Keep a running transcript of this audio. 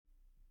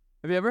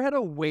Have you ever had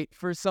to wait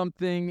for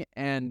something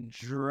and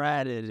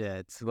dreaded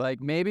it?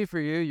 Like maybe for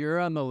you, you're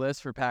on the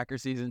list for Packer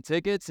season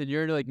tickets and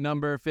you're like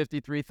number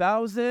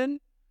 53,000.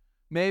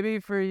 Maybe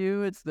for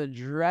you, it's the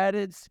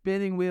dreaded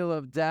spinning wheel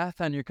of death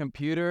on your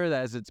computer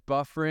as it's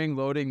buffering,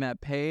 loading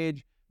that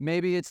page.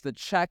 Maybe it's the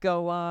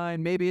checkout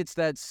line. Maybe it's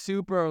that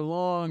super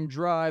long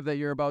drive that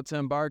you're about to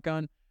embark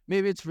on.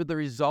 Maybe it's for the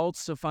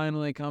results to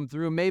finally come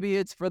through. Maybe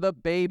it's for the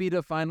baby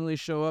to finally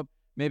show up.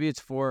 Maybe it's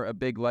for a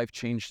big life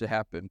change to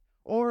happen.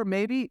 Or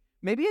maybe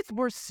it's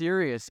more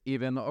serious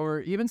even,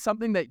 or even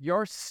something that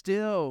you're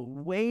still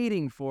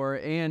waiting for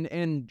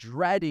and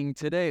dreading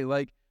today,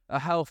 like a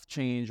health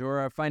change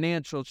or a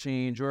financial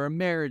change or a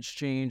marriage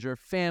change or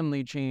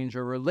family change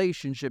or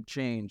relationship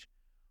change.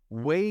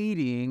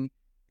 Waiting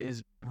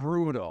is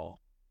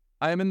brutal.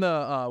 I'm in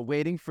the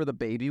waiting for the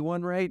baby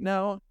one right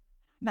now.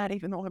 Not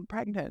even though I'm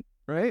pregnant,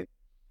 right?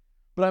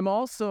 But I'm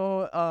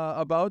also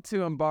about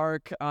to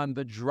embark on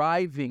the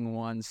driving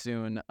one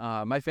soon.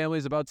 My family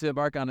is about to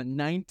embark on a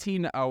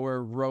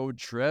 19-hour road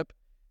trip.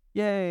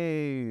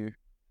 Yay!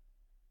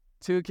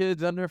 2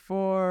 kids under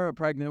 4, a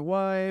pregnant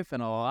wife,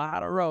 and a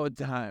lot of road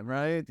time,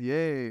 right?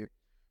 Yay!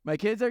 My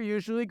kids are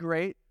usually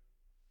great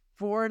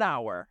for an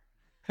hour.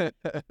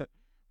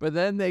 But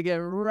then they get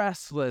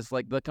restless,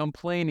 like the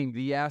complaining,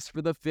 the ask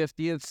for the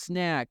 50th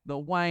snack, the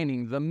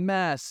whining, the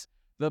mess,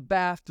 the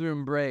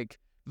bathroom break,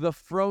 the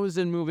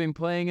Frozen movie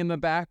playing in the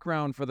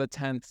background for the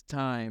 10th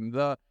time,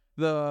 the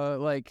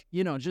like,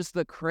 just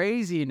the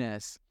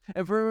craziness.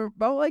 And for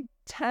about like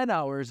 10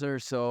 hours or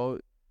so,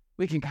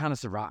 we can kind of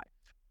survive.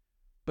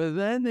 But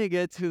then they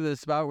get to the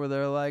spot where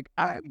they're like,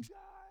 I'm done.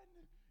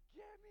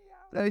 Get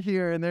me out of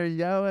here. And they're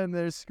yelling,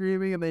 they're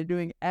screaming, and they're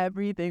doing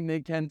everything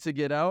they can to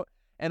get out.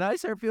 And I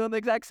start feeling the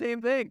exact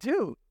same thing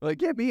too. Like,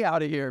 get me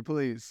out of here,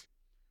 please.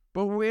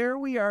 But where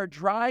we are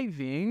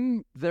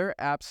driving, they're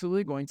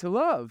absolutely going to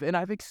love. And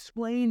I've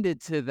explained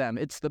it to them.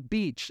 It's the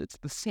beach, it's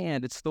the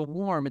sand, it's the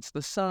warm, it's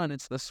the sun,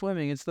 it's the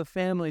swimming, it's the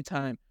family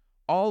time,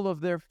 all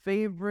of their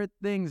favorite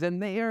things.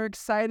 And they are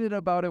excited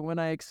about it when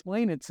I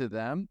explain it to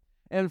them.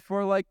 And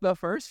for like the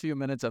first few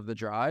minutes of the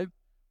drive,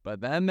 but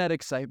then that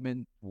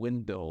excitement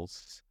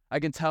dwindles.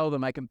 I can tell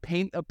them, I can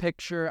paint a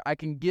picture, I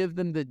can give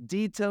them the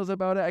details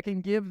about it, I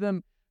can give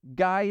them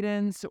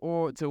guidance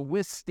or to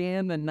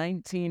withstand the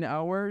 19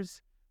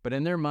 hours. But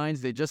in their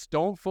minds, they just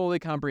don't fully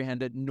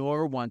comprehend it,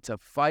 nor want to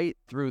fight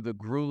through the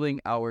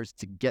grueling hours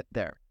to get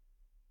there.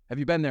 Have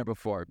you been there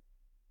before?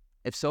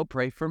 If so,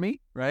 pray for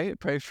me, right?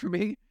 Pray for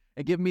me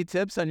and give me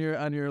tips on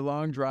your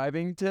long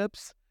driving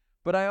tips.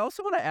 But I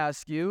also want to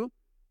ask you,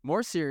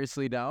 more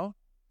seriously now,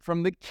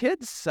 from the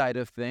kids' side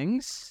of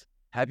things,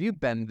 have you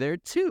been there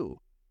too?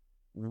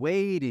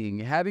 Waiting,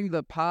 having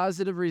the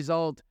positive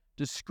result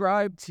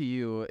described to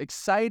you,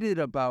 excited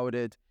about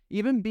it,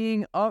 even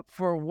being up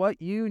for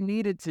what you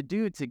needed to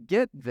do to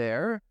get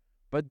there,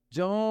 but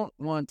don't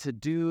want to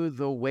do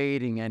the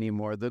waiting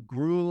anymore, the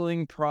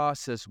grueling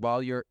process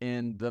while you're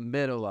in the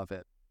middle of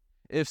it.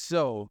 If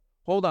so,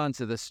 hold on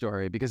to this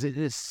story because it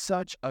is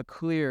such a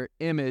clear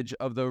image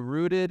of the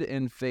rooted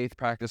in faith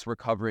practice we're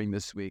covering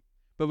this week.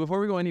 But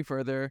before we go any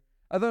further,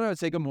 I thought I would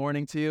say good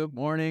morning to you.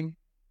 Morning.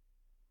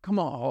 Come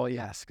on. Oh,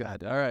 yes.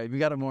 Good. All right. We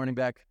got a morning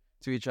back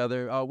to each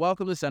other.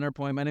 Welcome to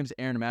Centerpoint. My name is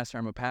Aaron Master.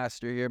 I'm a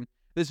pastor here.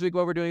 This week,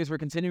 what we're doing is we're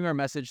continuing our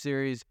message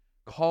series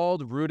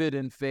called Rooted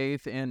in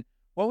Faith. And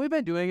what we've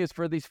been doing is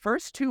for these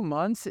first 2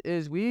 months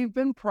is we've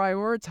been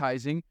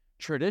prioritizing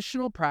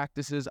traditional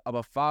practices of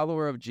a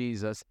follower of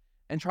Jesus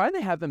and trying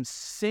to have them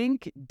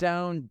sink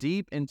down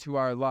deep into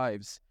our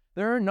lives.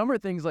 There are a number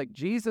of things like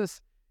Jesus,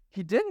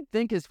 he didn't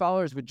think his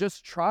followers would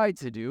just try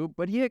to do,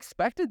 but he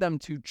expected them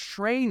to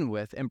train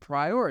with and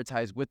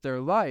prioritize with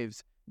their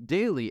lives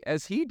daily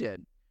as he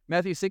did.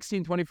 Matthew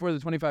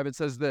 16:24-25, it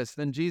says this,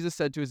 Then Jesus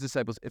said to his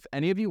disciples, If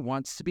any of you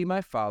wants to be my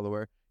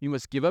follower, you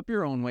must give up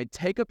your own way,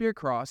 take up your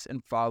cross,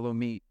 and follow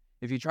me.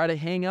 If you try to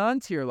hang on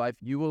to your life,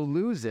 you will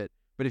lose it.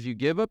 But if you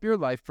give up your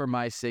life for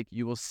my sake,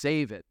 you will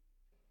save it.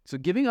 So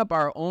giving up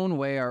our own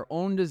way, our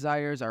own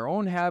desires, our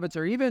own habits,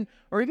 or even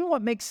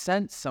what makes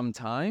sense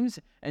sometimes,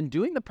 and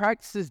doing the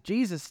practices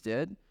Jesus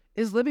did,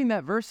 is living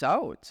that verse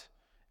out.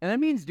 And that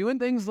means doing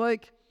things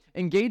like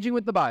engaging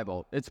with the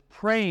Bible. It's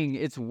praying,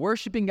 it's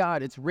worshiping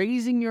God, it's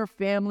raising your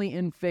family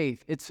in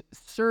faith, it's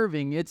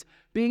serving, it's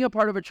being a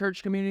part of a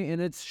church community,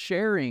 and it's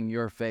sharing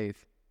your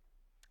faith.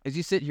 As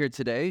you sit here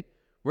today,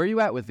 where are you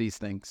at with these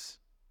things?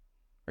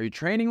 Are you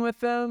training with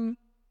them?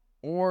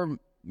 Or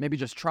maybe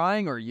just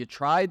trying, or you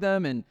tried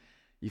them and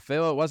you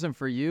feel it wasn't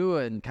for you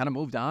and kind of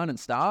moved on and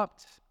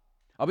stopped?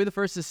 I'll be the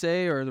first to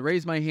say, or to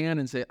raise my hand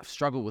and say, I've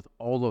struggled with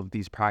all of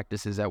these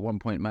practices at one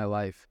point in my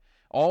life.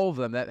 All of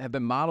them that have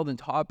been modeled and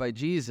taught by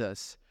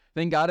Jesus.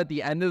 Thank God at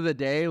the end of the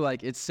day,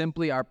 like it's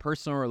simply our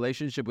personal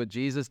relationship with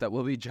Jesus that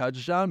will be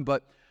judged on.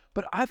 But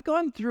I've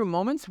gone through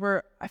moments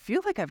where I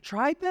feel like I've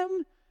tried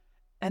them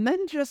and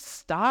then just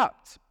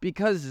stopped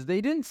because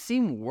they didn't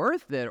seem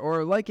worth it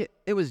or like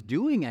it was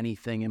doing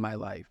anything in my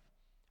life.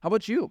 How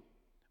about you?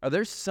 Are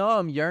there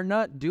some you're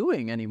not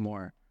doing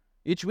anymore?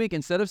 Each week,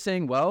 instead of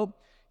saying, well,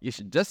 you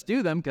should just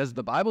do them because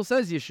the Bible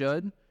says you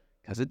should,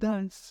 Because it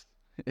does.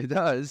 It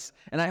does.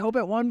 And I hope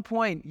at one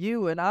point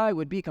you and I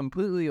would be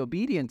completely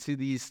obedient to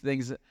these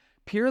things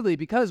purely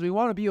because we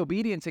want to be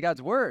obedient to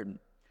God's word.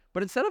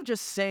 But instead of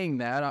just saying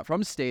that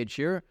from stage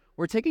here,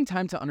 we're taking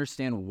time to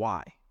understand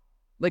why.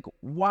 Like,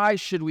 why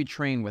should we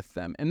train with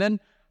them? And then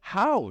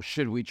how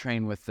should we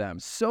train with them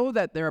so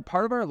that they're a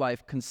part of our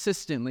life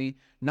consistently,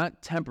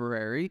 not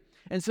temporary,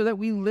 and so that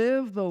we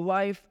live the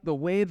life the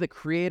way the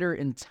Creator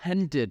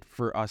intended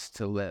for us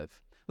to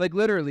live. Like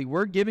literally,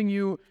 we're giving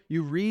you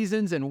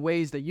reasons and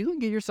ways that you can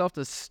get yourself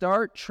to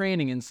start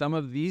training in some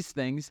of these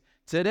things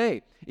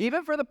today.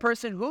 Even for the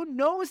person who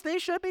knows they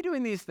should be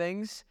doing these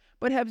things,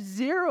 but have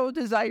zero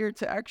desire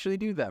to actually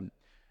do them.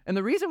 And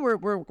the reason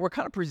we're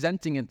kind of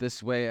presenting it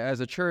this way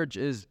as a church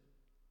is,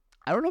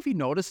 I don't know if you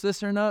noticed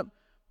this or not,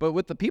 but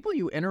with the people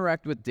you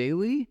interact with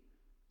daily,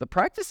 the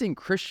practicing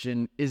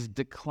Christian is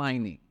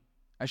declining.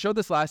 I showed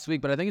this last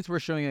week, but I think it's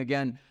worth showing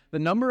again. The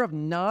number of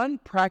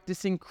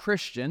non-practicing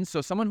Christians,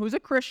 so someone who's a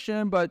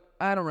Christian, but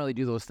I don't really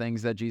do those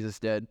things that Jesus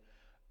did,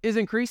 is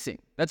increasing.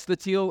 That's the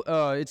teal,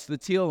 it's the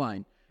teal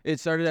line. It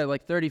started at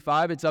like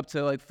 35, it's up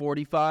to like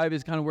 45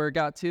 is kind of where it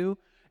got to.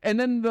 And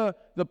then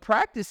the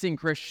practicing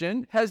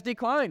Christian has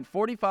declined,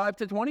 45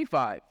 to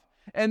 25.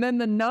 And then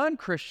the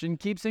non-Christian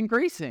keeps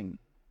increasing.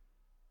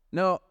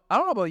 No, I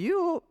don't know about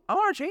you. I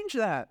want to change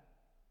that.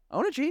 I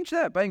want to change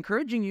that by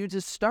encouraging you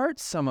to start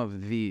some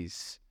of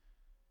these.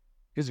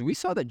 Because we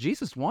saw that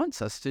Jesus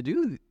wants us to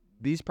do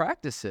these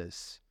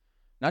practices.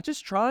 Not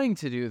just trying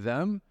to do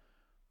them,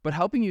 but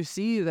helping you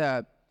see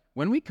that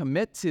when we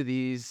commit to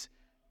these,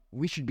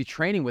 we should be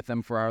training with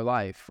them for our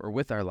life or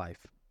with our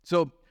life.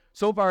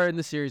 So far in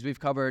the series, we've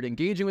covered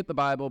engaging with the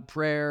Bible,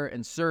 prayer,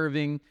 and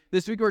serving.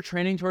 This week, we're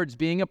training towards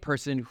being a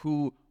person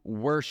who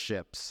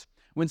worships.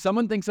 When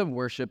someone thinks of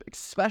worship,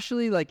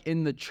 especially like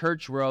in the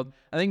church world,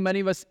 I think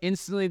many of us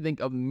instantly think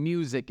of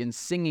music and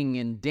singing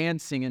and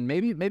dancing and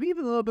maybe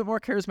even a little bit more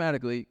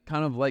charismatically,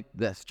 kind of like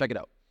this. Check it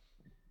out.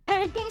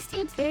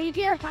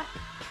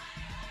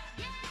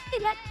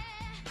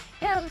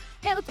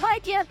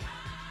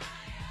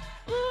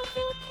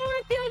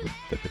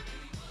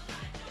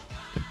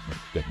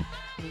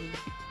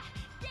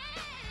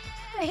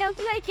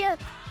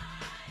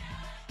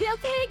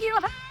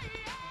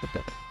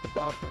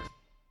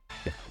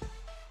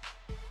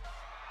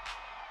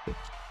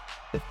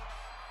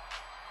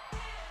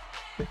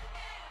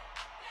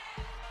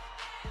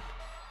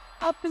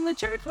 Up in the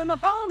church with my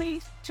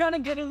homies, trying to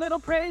get a little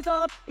praise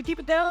up and keep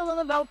it down on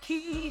the low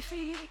key.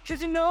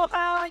 Cause you know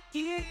how it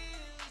is.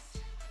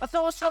 I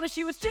saw a shoulder,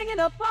 she was singing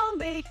up on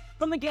me.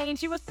 From the game,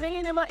 she was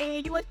singing in my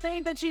ear. You would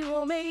think that she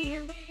will me.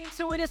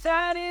 So we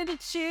decided to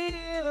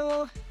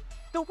chill.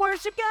 The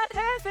worship got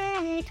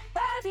heavy.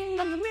 Rising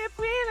on the mirror,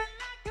 feeling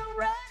like I'm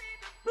ready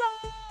to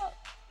blow.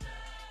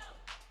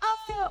 I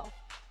feel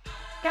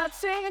God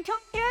saying, come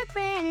get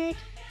me.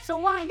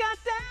 So I got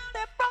down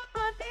and brought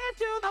my head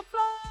to the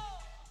floor.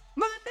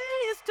 My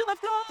knees to the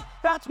floor.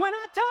 That's when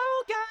I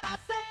told God, I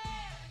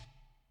said.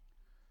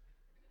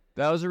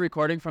 That was a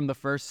recording from the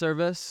first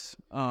service.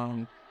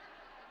 So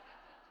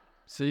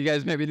you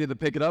guys maybe need to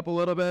pick it up a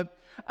little bit.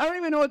 I don't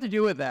even know what to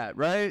do with that,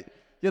 right?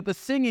 Yet the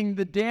singing,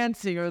 the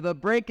dancing, or the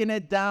breaking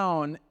it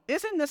down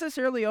isn't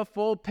necessarily a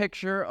full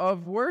picture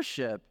of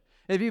worship.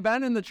 If you've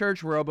been in the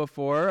church world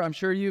before, I'm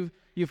sure you've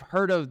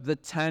heard of the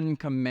 10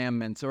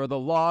 Commandments or the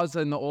laws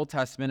in the Old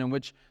Testament, in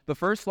which the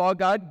first law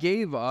God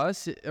gave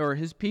us, or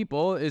his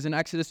people, is in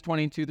Exodus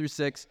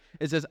 22-6.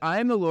 It says, I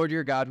am the Lord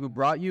your God who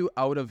brought you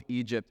out of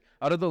Egypt,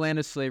 out of the land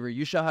of slavery.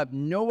 You shall have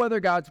no other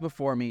gods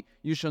before me.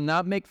 You shall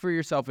not make for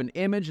yourself an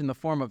image in the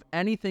form of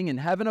anything in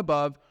heaven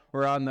above,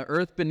 or on the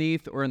earth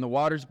beneath, or in the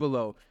waters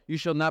below. You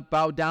shall not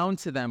bow down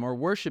to them or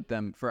worship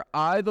them, for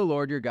I, the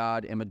Lord your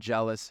God, am a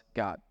jealous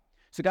God.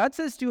 So God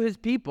says to his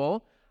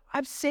people,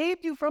 I've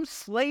saved you from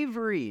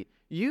slavery.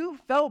 You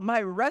felt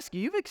my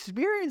rescue. You've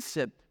experienced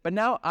it. But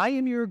now I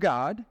am your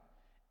God.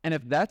 And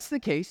if that's the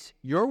case,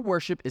 your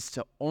worship is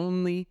to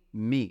only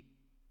me.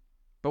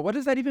 But what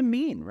does that even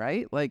mean,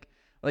 right? Like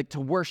to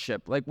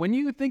worship. Like when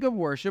you think of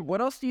worship,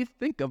 what else do you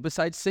think of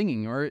besides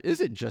singing? Or is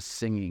it just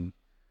singing?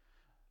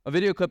 A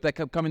video clip that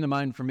kept coming to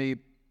mind for me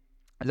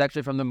is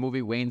actually from the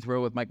movie Wayne's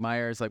World with Mike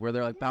Myers, like where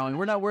they're like bowing,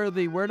 we're not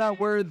worthy,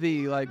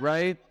 like,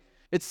 right?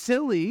 It's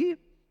silly,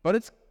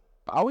 but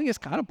bowing is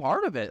kind of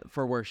part of it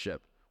for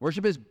worship.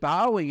 Worship is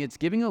bowing, it's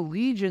giving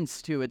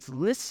allegiance to, it's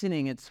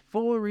listening, it's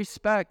full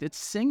respect, it's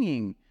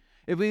singing.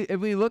 If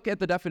we look at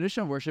the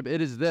definition of worship,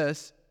 it is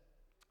this.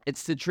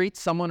 It's to treat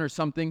someone or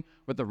something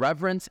with the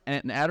reverence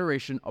and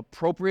adoration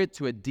appropriate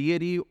to a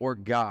deity or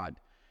God,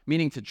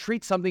 meaning to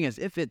treat something as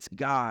if it's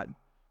God,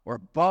 or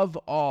above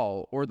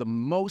all, or the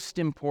most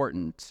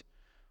important.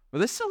 But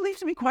this still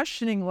leaves me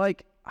questioning,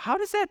 like, how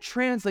does that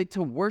translate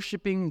to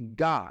worshiping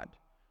God?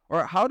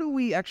 Or how do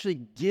we actually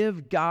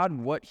give God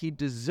what he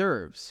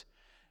deserves?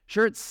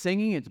 Sure, it's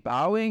singing, it's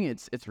bowing,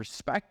 it's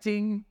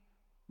respecting,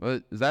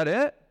 but is that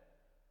it?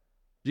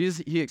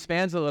 Jesus, he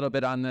expands a little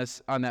bit on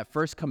that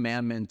first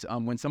commandment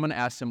when someone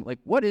asks him, like,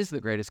 what is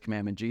the greatest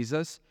commandment,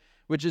 Jesus?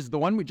 Which is the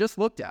one we just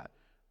looked at.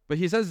 But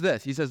he says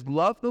this, he says,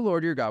 love the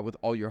Lord your God with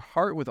all your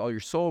heart, with all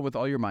your soul, with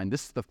all your mind.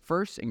 This is the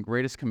first and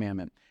greatest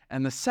commandment.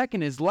 And the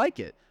second is like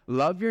it.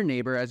 Love your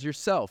neighbor as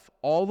yourself.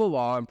 All the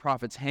law and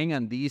prophets hang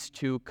on these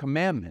two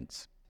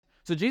commandments.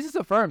 So Jesus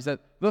affirms that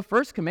the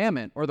first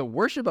commandment, or the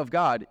worship of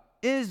God,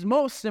 is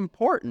most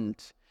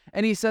important.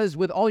 And he says,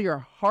 with all your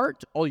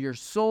heart, all your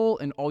soul,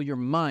 and all your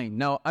mind.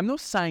 Now, I'm no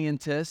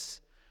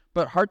scientist,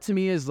 but heart to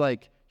me is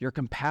like your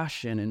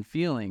compassion and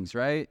feelings,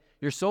 right?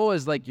 Your soul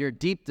is like your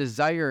deep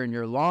desire and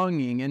your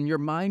longing, and your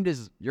mind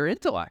is your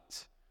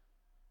intellect.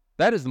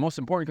 That is the most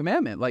important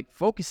commandment, like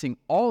focusing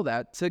all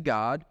that to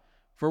God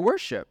for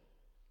worship.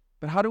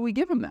 But how do we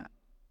give him that?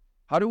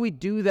 How do we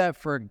do that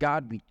for a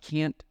God we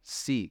can't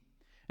see?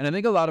 And I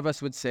think a lot of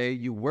us would say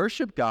you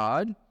worship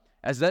God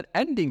as that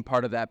ending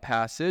part of that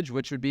passage,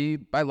 which would be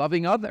by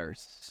loving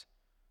others.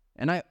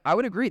 And I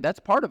would agree,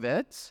 that's part of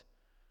it.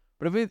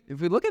 But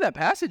if we look at that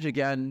passage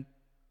again,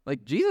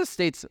 like Jesus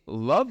states,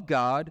 love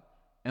God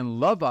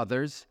and love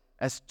others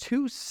as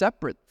two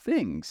separate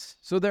things.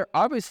 So they're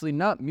obviously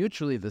not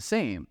mutually the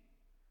same.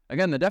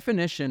 Again, the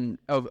definition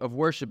of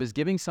worship is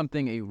giving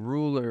something a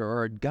ruler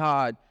or a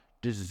God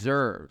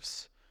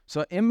deserves.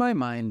 So in my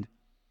mind,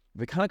 if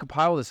we kind of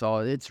compile this all,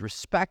 it's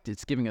respect,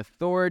 it's giving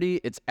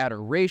authority, it's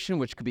adoration,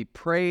 which could be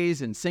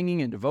praise and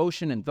singing and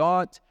devotion and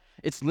thought.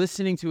 It's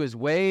listening to his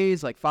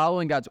ways, like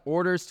following God's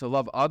orders to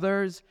love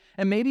others.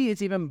 And maybe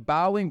it's even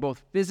bowing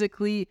both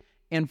physically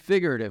and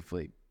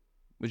figuratively.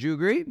 Would you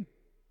agree?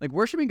 Like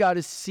worshiping God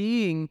is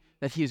seeing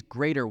that he is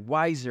greater,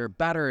 wiser,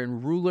 better,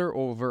 and ruler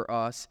over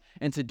us.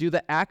 And to do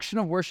the action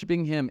of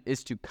worshiping him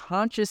is to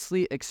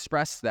consciously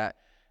express that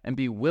and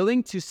be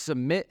willing to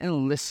submit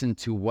and listen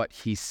to what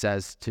he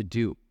says to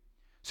do.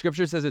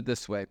 Scripture says it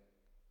this way: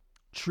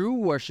 true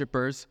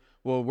worshipers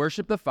will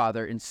worship the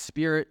Father in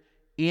spirit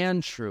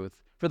and truth,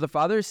 for the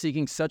Father is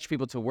seeking such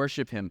people to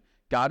worship him.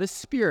 God is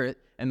spirit,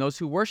 and those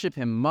who worship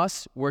him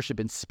must worship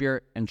in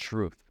spirit and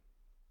truth.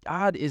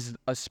 God is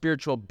a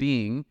spiritual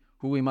being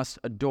who we must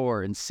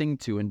adore and sing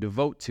to and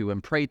devote to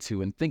and pray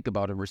to and think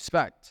about and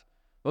respect.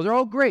 Those are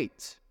all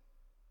great,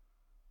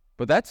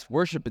 but that's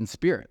worship in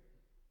spirit.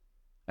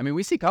 I mean,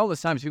 we see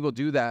countless times people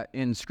do that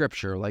in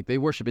Scripture, like they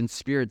worship in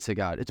spirit to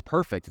God. It's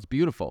perfect, it's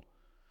beautiful.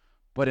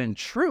 But in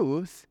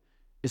truth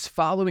is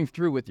following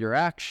through with your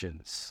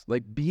actions,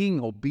 like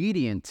being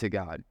obedient to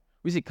God.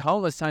 We see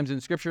countless times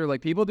in Scripture,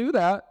 like people do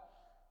that,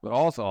 but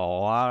also a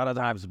lot of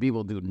times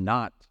people do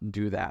not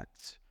do that,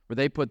 where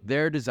they put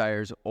their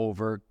desires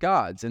over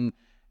God's. And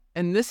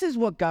this is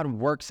what God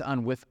works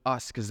on with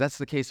us, because that's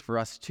the case for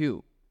us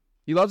too.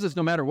 He loves us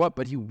no matter what,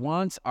 but he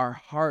wants our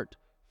heart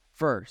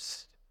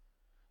first.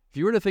 If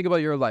you were to think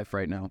about your life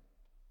right now,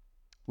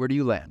 where do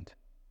you land?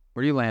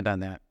 Where do you land on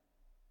that?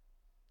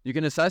 You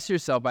can assess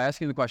yourself by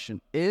asking the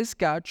question, is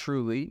God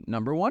truly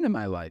number one in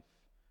my life?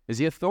 Is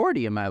he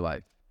authority in my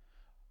life?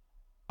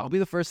 I'll be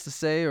the first to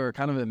say, or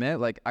kind of admit,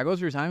 like I go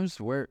through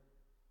times where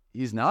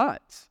he's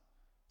not.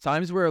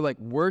 Times where like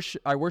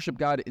I worship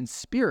God in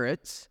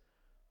spirit,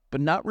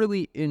 but not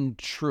really in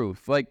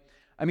truth. Like,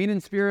 I mean,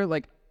 in spirit,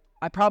 like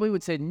I probably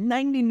would say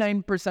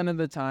 99% of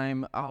the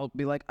time I'll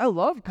be like, I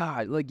love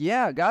God. Like,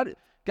 yeah, God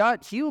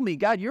heal me.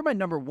 God, you're my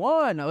number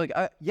one. Like,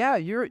 yeah,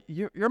 you're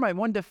my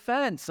one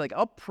defense. Like,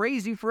 I'll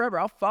praise you forever.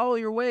 I'll follow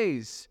your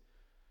ways.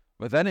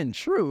 But then in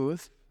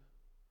truth,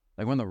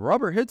 like when the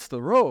rubber hits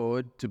the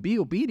road to be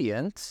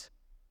obedient,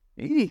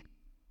 when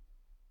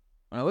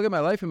I look at my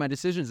life and my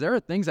decisions, there are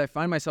things I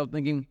find myself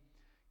thinking,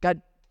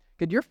 God,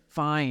 you're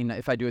fine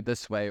if I do it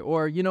this way,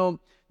 or,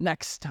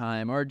 next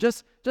time, or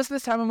just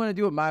this time I'm going to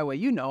do it my way.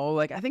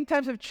 Like I think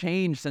times have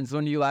changed since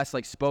when you last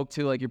like spoke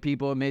to like your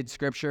people amid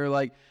Scripture.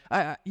 Like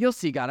you'll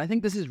see, God, I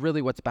think this is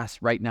really what's best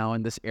right now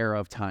in this era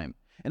of time.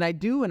 And I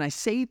do, and I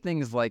say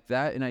things like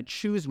that, and I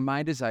choose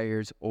my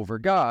desires over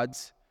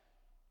God's.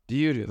 Do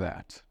you do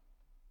that?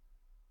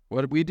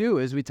 What we do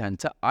is we tend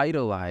to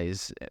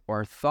idolize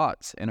our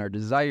thoughts and our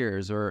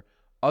desires or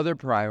other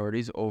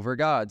priorities over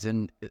God's.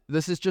 And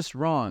this is just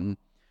wrong.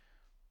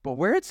 But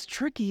where it's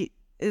tricky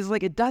is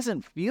like it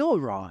doesn't feel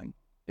wrong.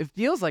 It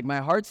feels like my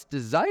heart's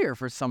desire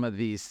for some of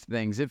these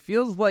things. It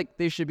feels like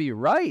they should be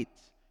right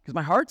because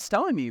my heart's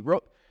telling me.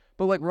 But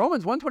like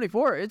Romans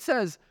 1:24, it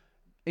says,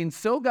 and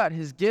so God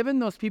has given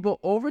those people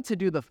over to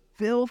do the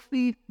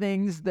filthy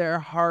things their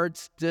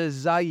hearts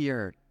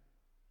desire.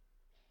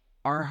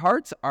 Our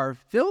hearts are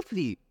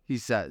filthy, he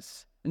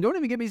says. And don't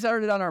even get me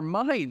started on our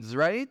minds,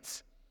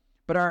 right?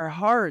 But our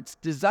hearts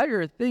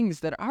desire things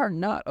that are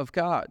not of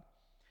God.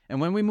 And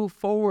when we move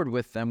forward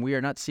with them, we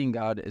are not seeing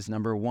God as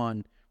number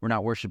one. We're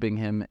not worshiping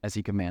him as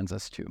he commands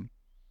us to.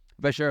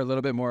 If I share a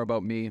little bit more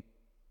about me,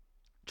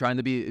 trying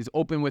to be as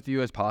open with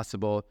you as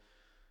possible,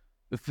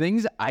 the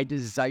things I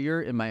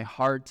desire in my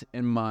heart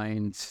and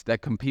mind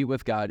that compete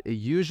with God, it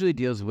usually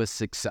deals with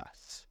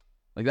success.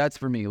 Like that's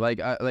for me.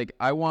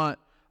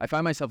 I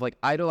find myself like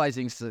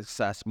idolizing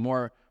success,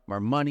 more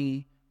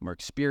money, more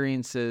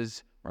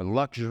experiences, more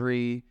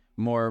luxury,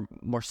 more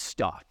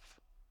stuff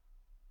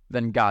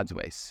than God's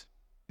ways.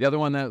 The other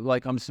one that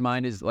like comes to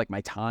mind is like my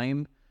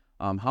time.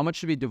 How much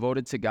should be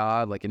devoted to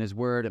God, like in his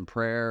word and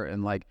prayer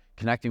and like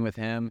connecting with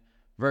him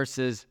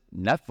versus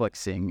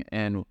Netflixing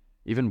and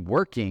even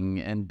working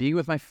and being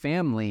with my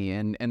family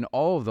and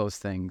all of those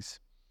things.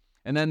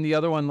 And then the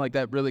other one like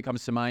that really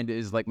comes to mind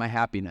is like my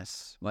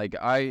happiness. Like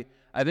I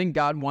think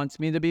God wants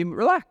me to be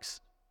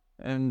relaxed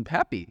and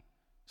happy.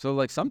 So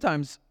like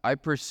sometimes I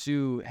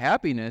pursue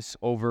happiness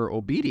over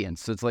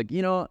obedience. So it's like,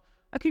 I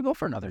could go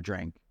for another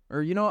drink,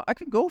 or, I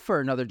could go for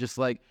another just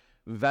like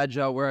veg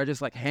out where I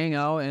just like hang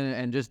out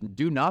and just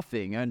do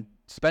nothing and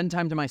spend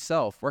time to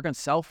myself, work on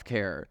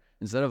self-care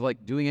instead of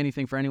like doing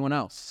anything for anyone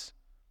else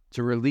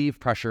to relieve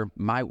pressure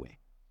my way.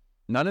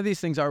 None of these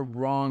things are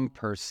wrong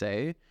per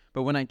se,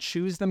 but when I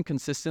choose them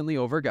consistently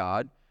over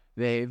God,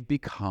 they've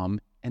become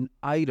an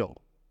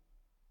idol.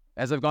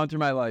 As I've gone through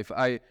my life,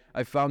 I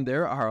found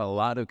there are a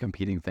lot of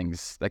competing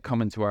things that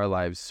come into our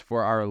lives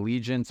for our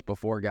allegiance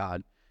before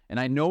God. And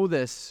I know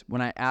this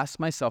when I ask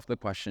myself the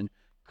question,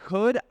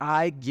 could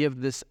I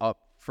give this up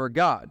for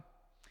God?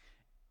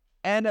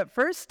 And at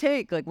first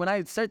take, like when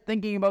I start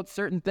thinking about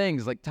certain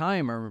things like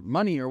time or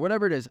money or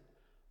whatever it is,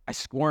 I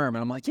squirm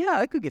and I'm like, yeah,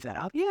 I could give that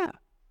up. Yeah.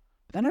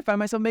 But then I find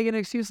myself making an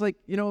excuse like,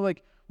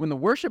 like when the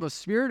worship of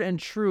spirit and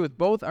truth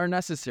both are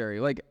necessary.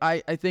 Like I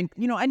think,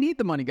 I need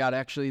the money, God,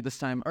 actually this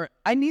time, or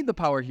I need the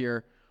power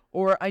here,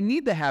 or I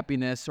need the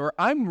happiness, or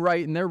I'm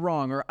right and they're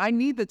wrong, or I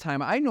need the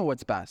time. I know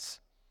what's best.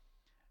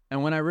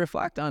 And when I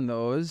reflect on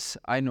those,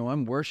 I know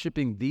I'm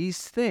worshiping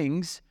these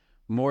things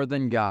more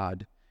than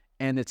God.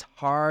 And it's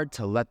hard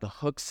to let the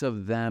hooks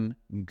of them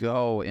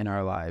go in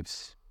our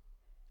lives.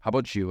 How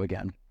about you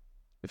again?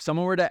 If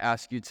someone were to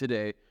ask you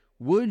today,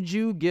 would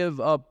you give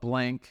up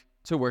blank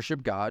to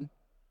worship God?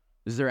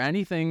 Is there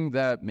anything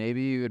that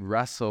maybe you would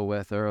wrestle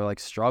with or like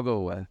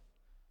struggle with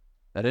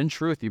that in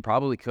truth you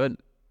probably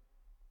couldn't?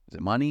 Is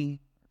it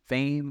money,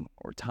 fame,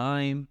 or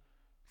time,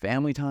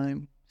 family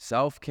time,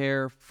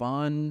 self-care,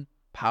 fun,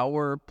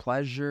 power,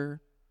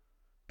 pleasure?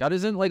 God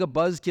isn't like a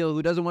buzzkill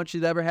who doesn't want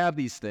you to ever have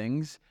these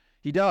things.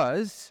 He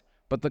does,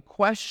 but the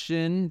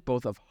question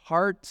both of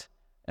heart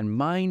and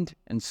mind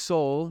and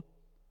soul,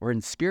 or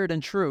in spirit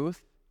and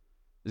truth,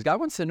 is God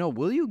wants to know,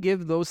 will you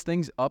give those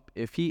things up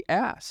if he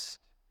asks?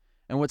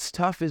 And what's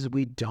tough is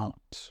we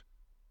don't.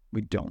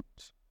 We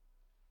don't.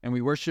 And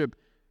we worship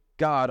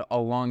God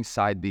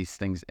alongside these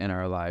things in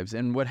our lives.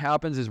 And what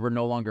happens is we're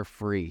no longer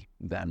free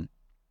then.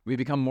 We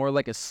become more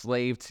like a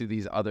slave to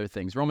these other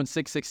things. Romans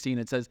 6:16,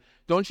 it says,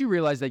 don't you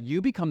realize that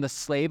you become the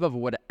slave of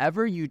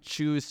whatever you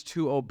choose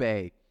to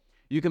obey?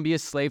 You can be a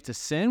slave to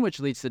sin, which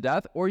leads to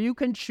death, or you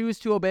can choose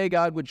to obey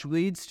God, which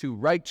leads to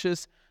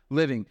righteous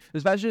living.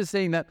 This passage is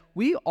saying that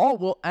we all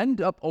will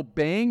end up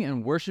obeying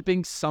and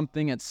worshiping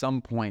something at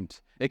some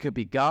point. It could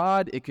be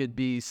God, it could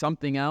be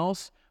something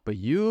else, but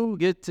you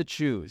get to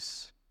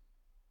choose.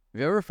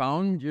 Have you ever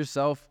found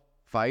yourself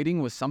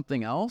fighting with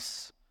something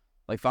else?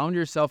 Like found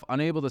yourself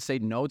unable to say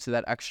no to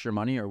that extra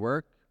money or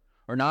work?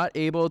 Or not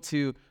able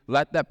to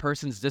let that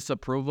person's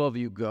disapproval of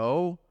you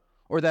go?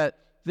 Or that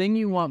thing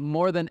you want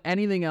more than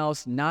anything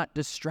else not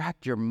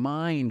distract your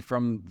mind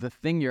from the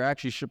thing you're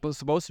actually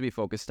supposed to be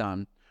focused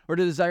on? Or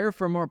the desire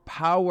for more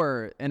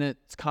power and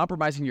it's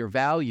compromising your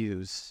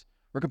values?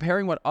 Or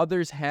comparing what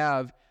others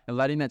have and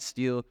letting that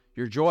steal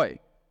your joy?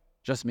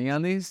 Just me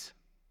on these?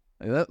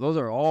 Those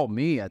are all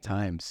me at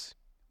times.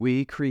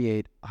 We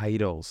create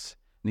idols.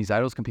 And these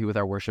idols compete with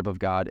our worship of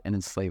God and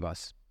enslave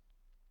us.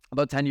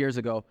 About 10 years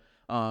ago,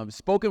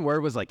 spoken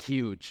word was like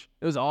huge.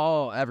 It was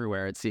all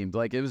everywhere, it seemed.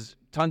 Like it was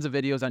tons of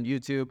videos on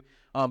YouTube.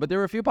 But there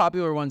were a few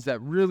popular ones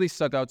that really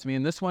stuck out to me.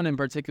 And this one in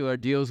particular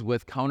deals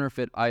with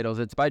counterfeit idols.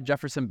 It's by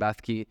Jefferson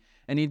Bethke.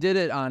 And he did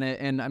it on it.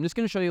 And I'm just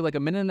going to show you like a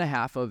minute and a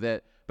half of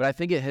it. But I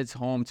think it hits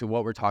home to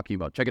what we're talking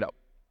about. Check it out.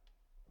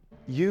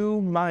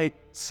 You might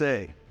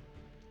say,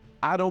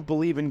 I don't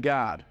believe in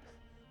God.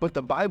 But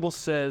the Bible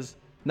says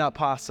not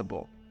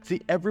possible.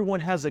 See,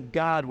 everyone has a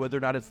God, whether or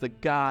not it's the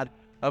God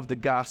of the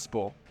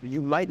gospel.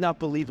 You might not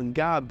believe in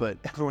God, but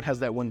everyone has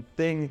that one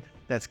thing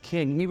that's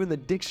king. Even the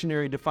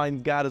dictionary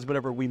defines God as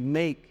whatever we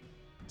make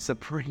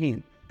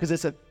supreme. Because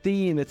it's a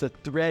theme, it's a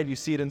thread. You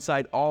see it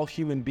inside all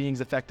human beings,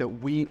 the fact that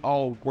we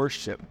all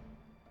worship.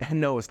 And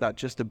no, it's not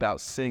just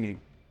about singing.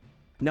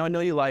 Now, I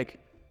know you're like,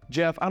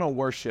 Jeff, I don't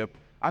worship.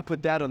 I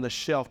put that on the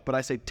shelf, but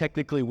I say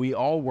technically we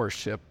all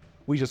worship.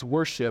 We just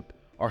worship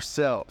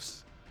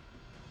ourselves.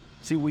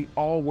 See, we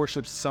all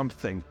worship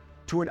something.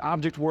 To an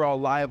object, we're all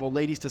liable.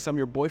 Ladies, to some,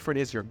 your boyfriend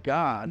is your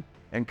God,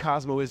 and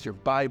Cosmo is your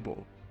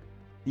Bible.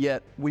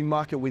 Yet, we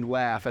mock and we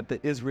laugh at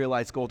the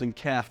Israelites' golden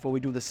calf, but we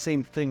do the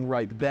same thing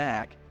right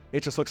back.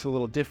 It just looks a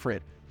little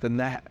different than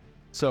that.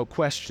 So,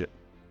 question,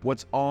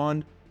 what's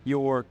on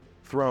your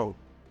throne?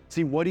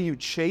 See, what do you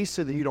chase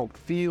so that you don't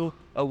feel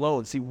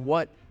alone? See,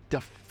 what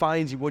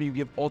defines you? What do you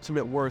give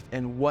ultimate worth?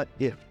 And what,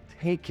 if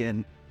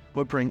taken,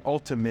 would bring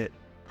ultimate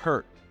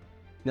hurt?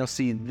 Now,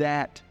 see,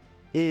 that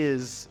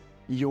is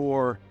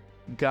your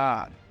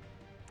God.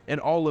 And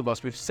all of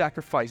us, we've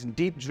sacrificed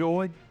deep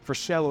joy for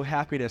shallow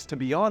happiness. To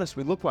be honest,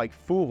 we look like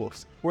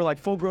fools. We're like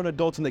full-grown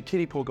adults in the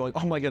kiddie pool going,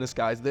 oh my goodness,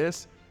 guys,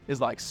 this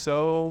is like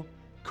so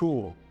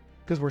cool.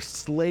 Because we're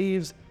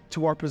slaves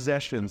to our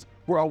possessions.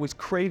 We're always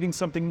craving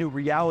something new.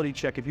 Reality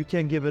check. If you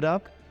can't give it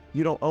up,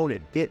 you don't own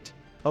it. It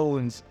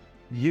owns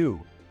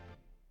you.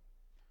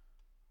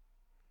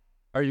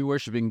 Are you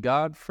worshiping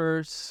God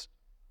first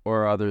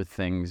or other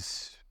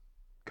things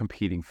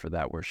competing for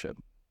that worship?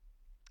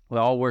 We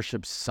all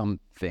worship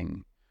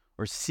something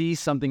or see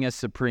something as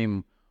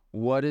supreme.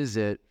 What is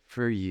it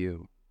for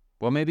you?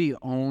 What maybe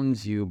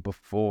owns you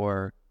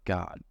before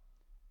God?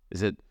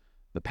 Is it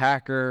the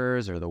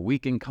Packers or the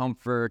weekend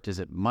comfort? Is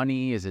it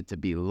money? Is it to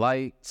be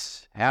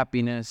liked?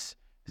 Happiness?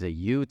 Is it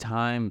you,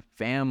 time,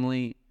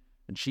 family,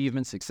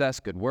 achievement, success,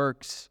 good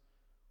works?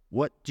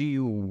 What do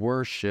you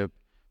worship?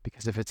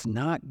 Because if it's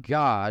not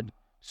God,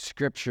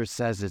 Scripture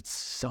says it's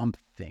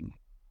something.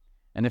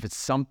 And if it's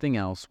something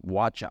else,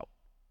 watch out,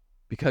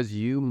 because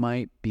you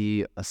might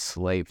be a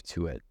slave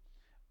to it.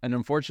 And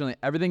unfortunately,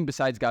 everything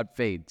besides God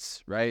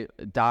fades, right?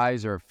 It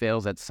dies or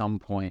fails at some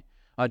point.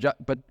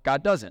 But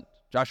God doesn't.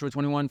 Joshua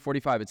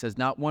 21:45, it says,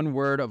 not one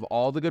word of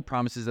all the good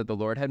promises that the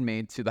Lord had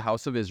made to the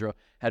house of Israel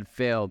had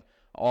failed.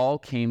 All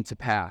came to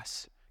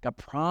pass. God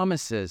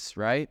promises,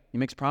 right? He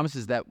makes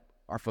promises that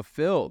are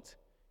fulfilled.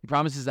 He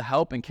promises to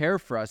help and care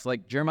for us.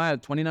 Like Jeremiah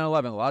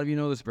 29:11, a lot of you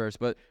know this verse,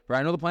 but for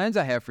I know the plans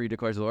I have for you,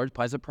 declares the Lord,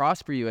 plans to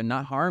prosper you and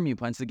not harm you,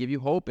 plans to give you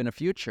hope in a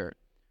future.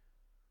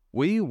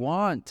 We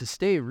want to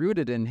stay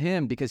rooted in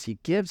Him because He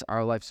gives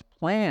our life's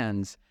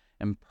plans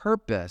and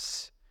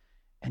purpose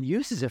and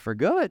uses it for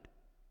good.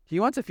 He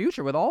wants a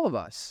future with all of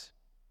us.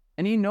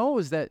 And He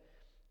knows that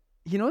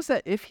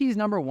if He's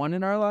number one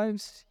in our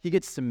lives, He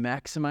gets to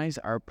maximize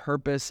our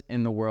purpose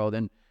in the world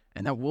and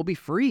that we'll be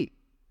free.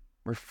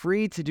 We're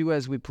free to do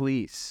as we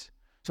please.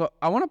 So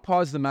I want to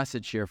pause the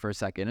message here for a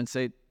second and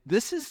say,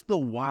 this is the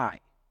why.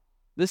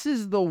 This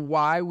is the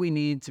why we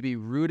need to be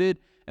rooted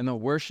in the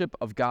worship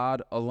of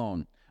God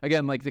alone.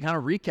 Again, like to kind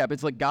of recap,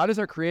 it's like God is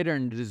our creator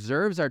and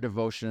deserves our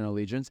devotion and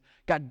allegiance.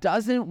 God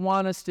doesn't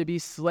want us to be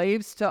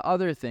slaves to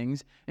other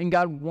things, and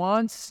God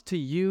wants to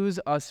use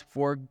us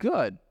for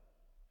good.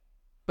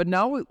 But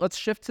now let's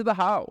shift to the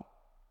how.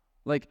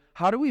 Like,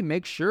 how do we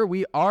make sure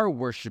we are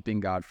worshiping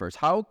God first?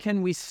 How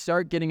can we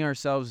start getting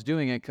ourselves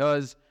doing it?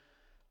 Because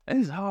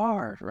it's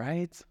hard,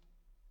 right?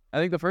 I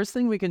think the first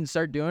thing we can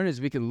start doing is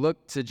we can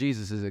look to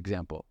Jesus'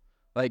 example.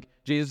 Like,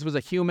 Jesus was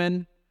a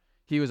human.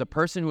 He was a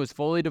person who was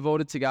fully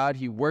devoted to God.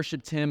 He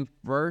worshiped Him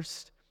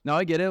first. Now,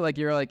 I get it. Like,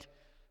 you're like,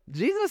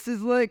 Jesus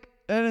is like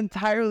an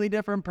entirely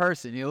different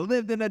person. He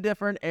lived in a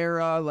different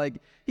era.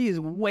 Like, he is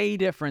way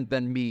different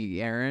than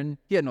me, Aaron.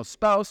 He had no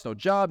spouse, no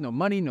job, no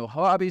money, no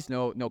hobbies,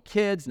 no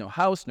kids, no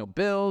house, no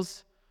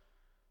bills.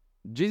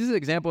 Jesus'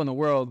 example in the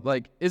world,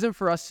 like, isn't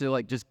for us to,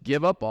 like, just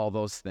give up all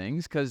those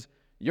things, because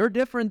you're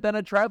different than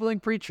a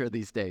traveling preacher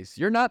these days.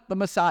 You're not the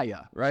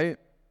Messiah, right?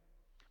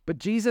 But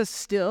Jesus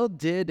still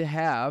did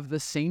have the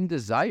same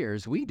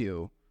desires we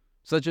do,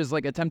 such as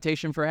like a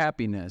temptation for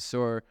happiness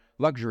or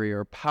luxury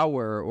or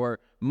power or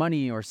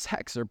money or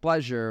sex or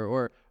pleasure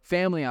or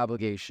family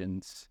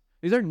obligations.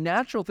 These are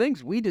natural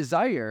things we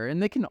desire,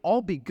 and they can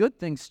all be good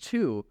things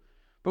too.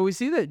 But we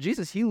see that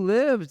Jesus, He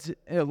lived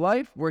a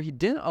life where He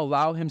didn't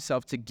allow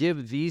Himself to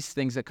give these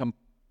things a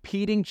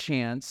competing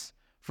chance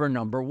for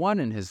number one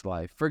in His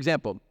life. For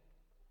example,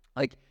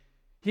 like,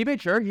 He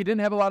made sure He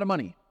didn't have a lot of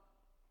money.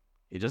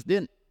 He just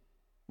didn't.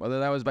 Whether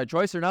that was by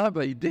choice or not,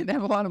 but He didn't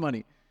have a lot of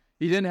money.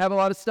 He didn't have a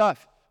lot of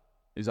stuff.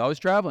 He was always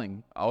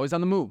traveling, always on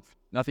the move.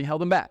 Nothing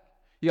held Him back.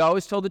 He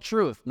always told the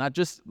truth, not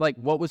just like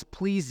what was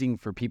pleasing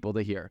for people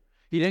to hear.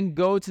 He didn't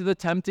go to the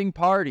tempting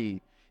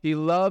party. He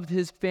loved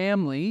His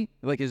family,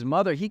 like His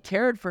mother. He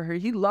cared for her.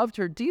 He loved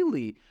her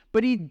dearly.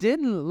 But He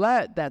didn't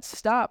let that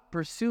stop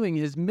pursuing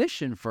His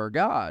mission for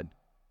God.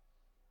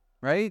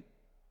 Right?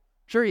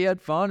 Sure, He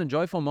had fun and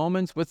joyful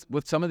moments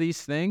with some of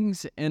these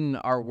things in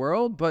our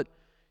world, but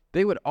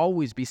they would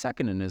always be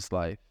second in His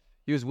life.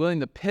 He was willing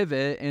to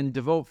pivot and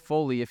devote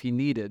fully if He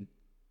needed.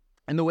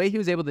 And the way He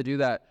was able to do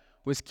that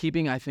was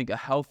keeping, I think, a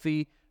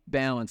healthy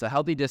balance, a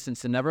healthy distance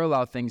to never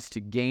allow things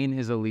to gain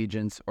His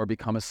allegiance or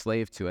become a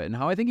slave to it. And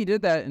how I think He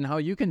did that, and how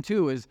you can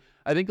too, is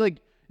I think, like,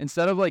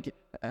 instead of like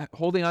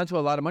holding on to a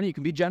lot of money, you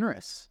can be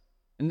generous.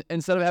 And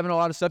instead of having a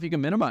lot of stuff, you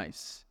can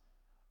minimize.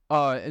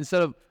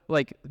 Instead of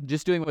like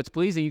just doing what's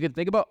pleasing, you can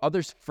think about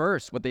others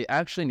first, what they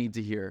actually need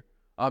to hear.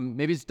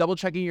 Maybe it's double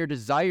checking your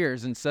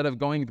desires instead of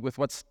going with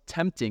what's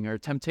tempting or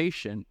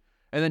temptation,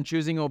 and then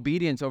choosing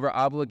obedience over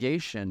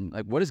obligation.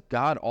 Like, what does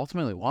God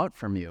ultimately want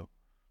from you?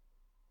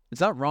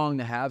 It's not wrong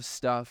to have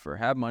stuff or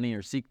have money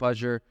or seek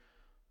pleasure,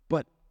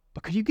 but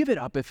could you give it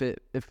up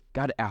if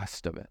God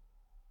asked of it?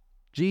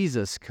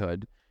 Jesus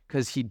could,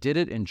 because He did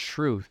it in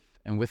truth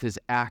and with His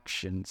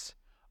actions.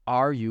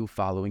 Are you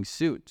following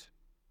suit?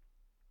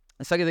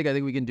 The second thing I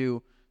think we can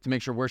do to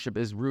make sure worship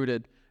is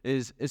rooted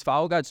is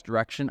follow God's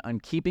direction on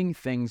keeping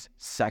things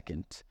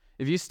second.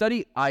 If you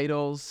study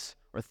idols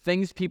or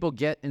things people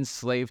get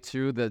enslaved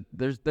to,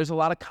 there's a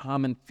lot of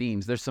common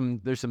themes. There's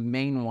some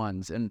main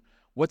ones. And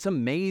what's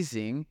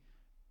amazing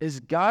is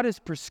God has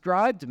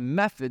prescribed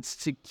methods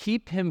to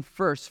keep Him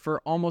first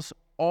for almost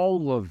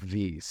all of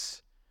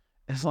these.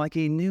 It's like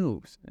He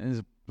knew. And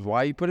it's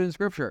why He put it in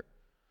Scripture.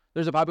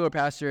 There's a popular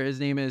pastor. His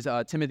name is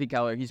Timothy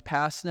Keller. He's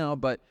passed now,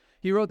 but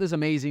he wrote this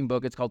amazing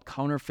book. It's called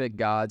Counterfeit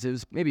Gods. It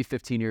was maybe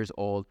 15 years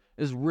old.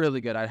 It's really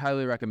good. I'd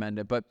highly recommend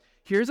it. But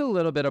here's a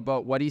little bit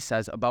about what he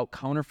says about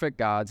counterfeit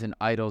gods and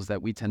idols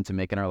that we tend to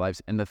make in our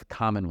lives and the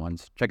common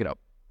ones. Check it out.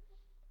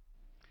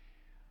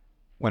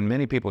 When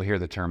many people hear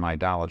the term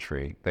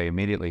idolatry, they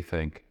immediately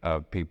think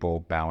of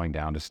people bowing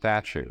down to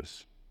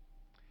statues.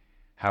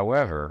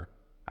 However,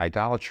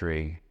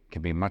 idolatry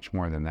can be much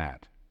more than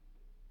that.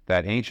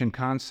 That ancient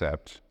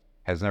concept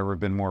has never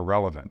been more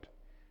relevant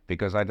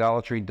because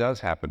idolatry does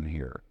happen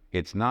here.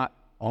 It's not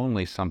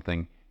only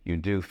something you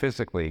do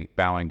physically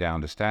bowing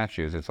down to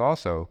statues, it's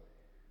also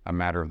a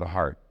matter of the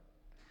heart.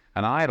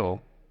 An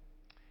idol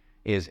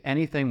is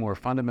anything more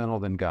fundamental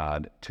than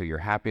God to your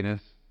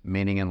happiness,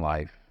 meaning in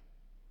life,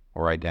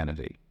 or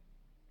identity.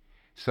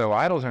 So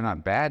idols are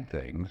not bad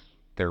things.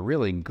 They're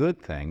really good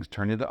things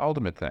turned into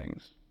ultimate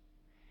things.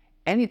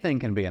 Anything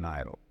can be an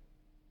idol.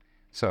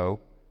 So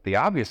the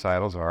obvious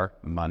idols are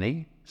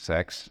money,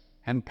 sex,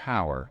 and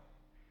power.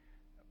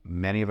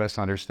 Many of us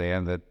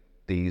understand that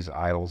these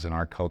idols in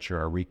our culture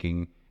are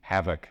wreaking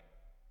havoc.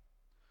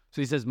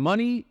 So he says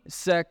money,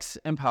 sex,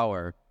 and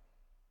power.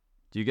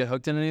 Do you get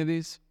hooked in any of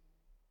these?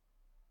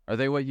 Are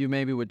they what you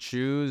maybe would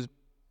choose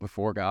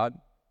before God?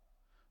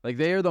 Like,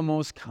 they are the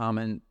most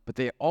common, but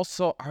they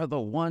also are the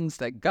ones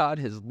that God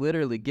has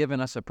literally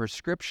given us a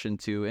prescription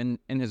to in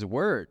his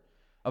word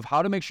of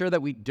how to make sure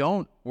that we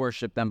don't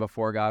worship them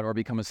before God or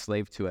become a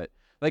slave to it.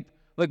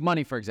 Like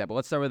money, for example.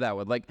 Let's start with that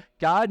one. Like,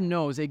 God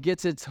knows it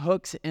gets its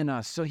hooks in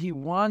us, so he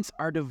wants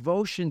our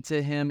devotion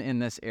to him in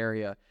this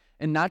area.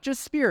 And not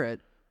just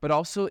spirit, but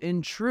also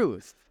in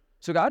truth.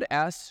 So God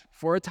asks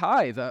for a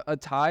tithe. A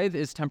tithe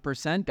is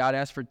 10%. God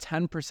asks for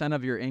 10%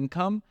 of your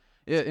income.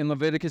 In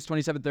Leviticus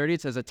 27:30,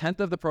 it says, a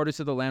tenth of the produce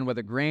of the land,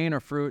 whether grain or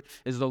fruit,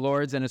 is the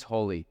Lord's and is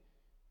holy.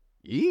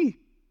 10%.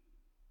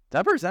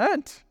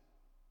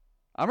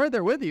 I'm right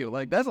there with you.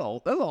 Like, that's a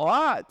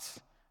lot.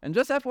 And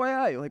just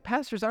FYI, like,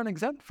 pastors aren't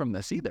exempt from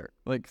this either.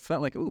 Like, it's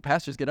not like, ooh,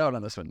 pastors get out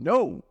on this one.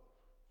 No,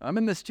 I'm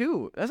in this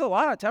too. That's a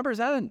lot,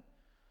 10%.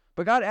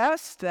 But God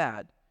asks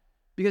that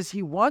because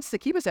he wants to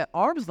keep us at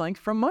arm's length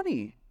from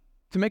money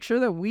to make sure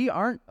that we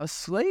aren't a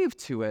slave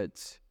to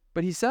it.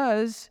 But he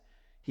says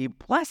he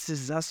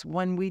blesses us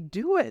when we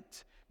do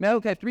it.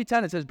 Malachi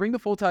 3:10, it says, bring the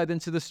full tithe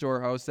into the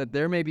storehouse, that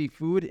there may be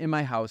food in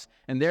my house,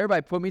 and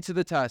thereby put me to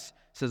the test,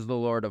 says the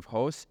Lord of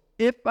hosts,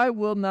 if I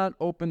will not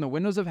open the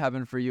windows of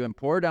heaven for you and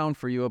pour down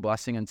for you a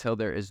blessing until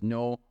there is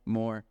no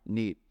more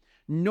need.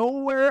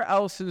 Nowhere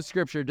else in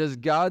Scripture does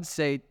God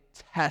say,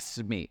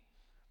 test me.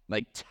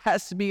 Like,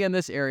 test me in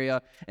this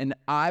area, and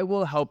I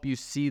will help you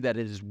see that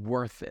it is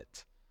worth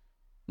it.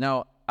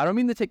 Now, I don't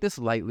mean to take this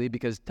lightly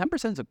because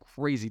 10% is a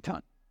crazy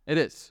ton. It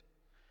is.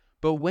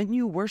 But when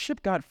you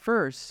worship God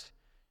first,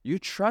 you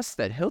trust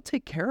that he'll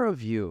take care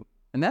of you.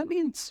 And that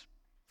means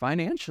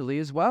financially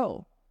as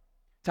well.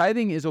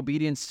 Tithing is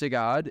obedience to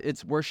God.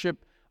 It's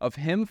worship of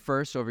him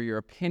first over your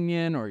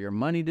opinion or your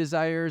money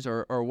desires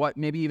or what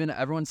maybe even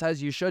everyone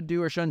says you should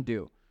do or shouldn't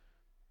do.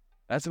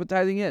 That's what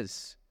tithing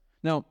is.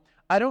 Now,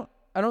 I'm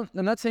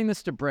not saying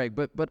this to brag,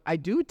 but I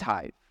do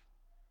tithe.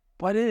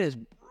 But it is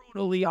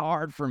brutally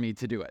hard for me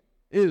to do it.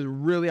 It is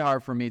really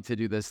hard for me to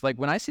do this. Like,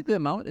 when I see the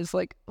amount, it's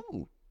like,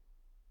 oh,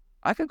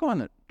 I could go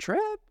on a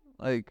trip,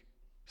 like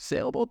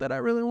sailboat that I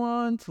really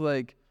want,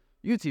 like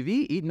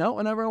UTV, eating out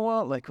whenever I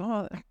want, like,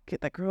 oh,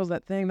 get that girl's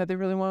that thing that they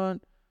really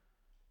want.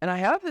 And I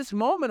have this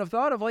moment of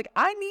thought of like,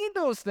 I need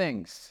those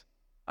things.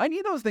 I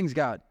need those things,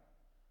 God.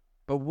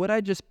 But would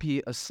I just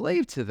be a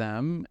slave to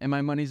them and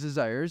my money's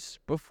desires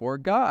before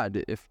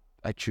God if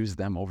I choose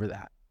them over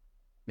that?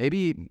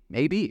 Maybe,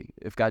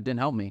 if God didn't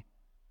help me.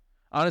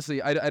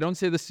 Honestly, I don't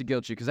say this to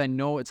guilt you because I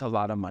know it's a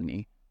lot of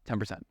money,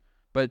 10%.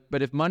 But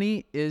if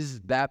money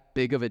is that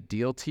big of a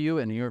deal to you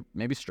and you're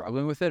maybe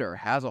struggling with it or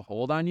has a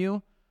hold on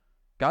you,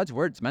 God's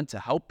word's meant to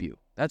help you.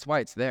 That's why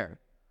it's there.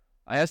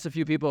 I asked a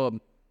few people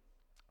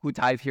who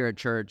tithe here at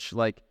church,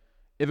 like,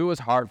 if it was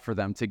hard for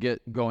them to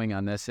get going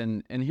on this.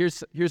 And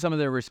here's some of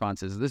their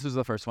responses. This was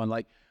the first one.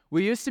 Like,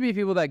 we used to be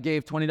people that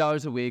gave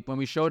 $20 a week when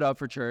we showed up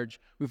for church.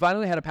 We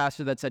finally had a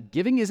pastor that said,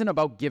 giving isn't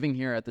about giving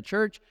here at the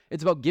church.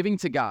 It's about giving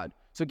to God.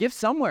 So give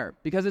somewhere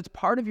because it's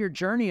part of your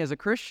journey as a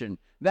Christian.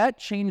 That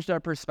changed our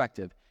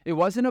perspective. It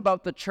wasn't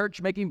about the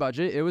church making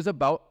budget. It was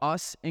about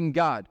us and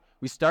God.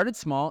 We started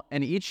small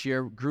and each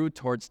year grew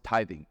towards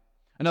tithing.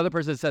 Another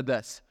person said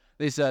this.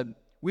 They said,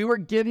 we were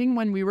giving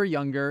when we were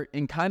younger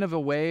in kind of a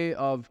way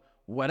of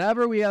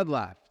whatever we had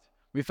left.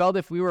 We felt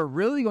if we were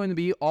really going to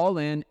be all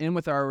in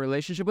with our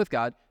relationship with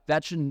God,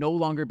 that should no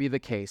longer be the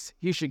case.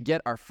 He should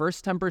get our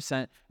first 10%,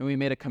 and we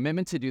made a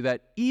commitment to do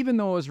that, even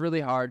though it was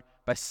really hard,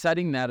 by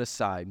setting that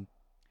aside.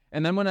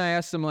 And then when I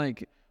asked them,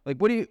 like,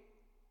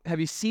 have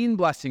you seen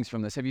blessings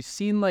from this? Have you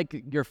seen,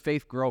 like, your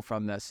faith grow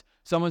from this?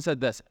 Someone said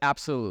this,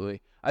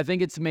 absolutely. I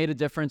think it's made a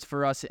difference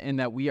for us in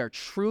that we are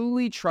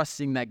truly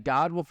trusting that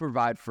God will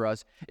provide for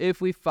us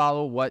if we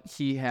follow what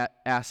he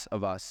asks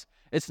of us.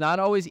 It's not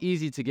always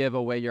easy to give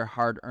away your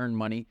hard-earned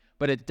money,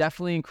 but it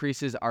definitely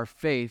increases our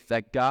faith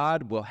that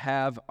God will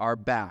have our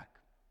back.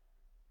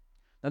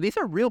 Now, these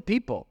are real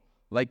people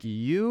like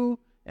you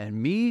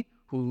and me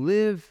who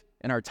live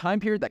in our time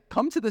period that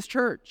come to this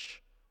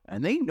church,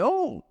 and they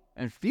know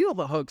and feel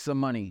the hooks of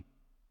money.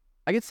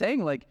 I get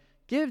saying, like,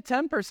 give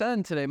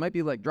 10% today might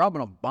be like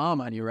dropping a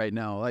bomb on you right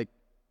now. Like,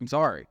 I'm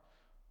sorry.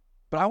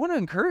 But I want to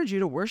encourage you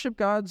to worship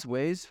God's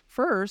ways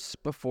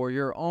first before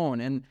your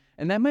own. And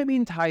that might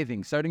mean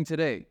tithing starting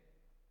today.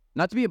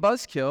 Not to be a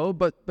buzzkill,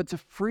 but to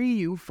free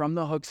you from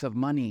the hooks of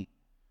money.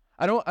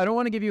 I don't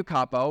want to give you a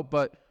cop-out,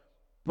 but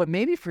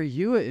maybe for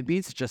you it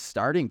means just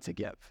starting to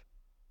give.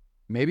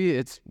 Maybe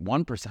it's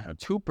 1%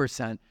 or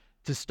 2%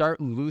 to start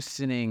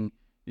loosening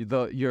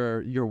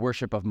your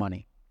worship of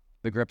money,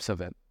 the grips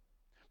of it.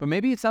 But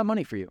maybe it's not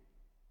money for you.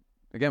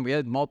 Again,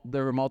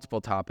 there were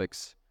multiple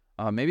topics.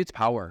 Maybe it's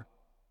power.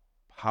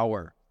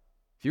 Power.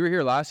 If you were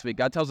here last week,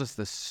 God tells us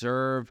to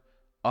serve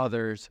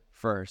others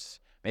first.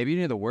 Maybe you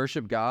need to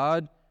worship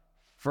God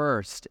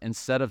first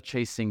instead of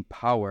chasing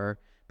power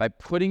by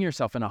putting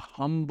yourself in a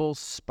humble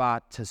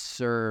spot to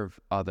serve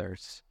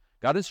others.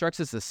 God instructs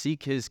us to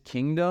seek his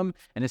kingdom,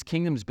 and his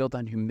kingdom is built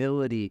on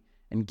humility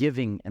and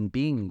giving and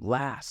being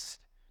last.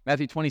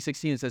 Matthew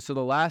 20:16 says, so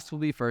the last will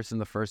be first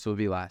and the first will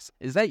be last.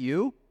 Is that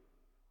you?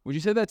 Would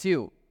you say that's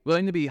you?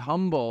 Willing to be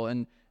humble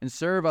and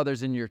serve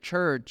others in your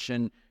church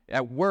and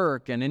at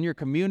work and in your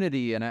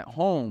community and at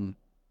home?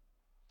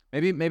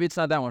 Maybe it's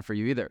not that one for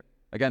you either.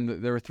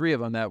 Again, there were 3 of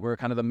them that were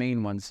kind of the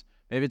main ones.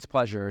 Maybe it's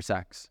pleasure or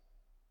sex.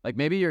 Like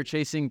maybe you're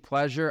chasing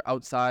pleasure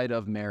outside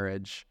of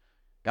marriage.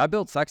 God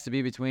built sex to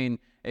be between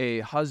a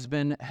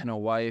husband and a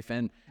wife,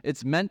 and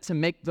it's meant to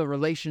make the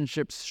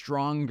relationship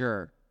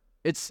stronger.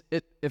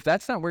 If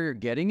that's not where you're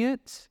getting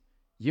it,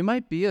 you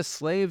might be a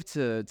slave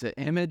to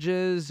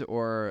images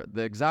or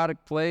the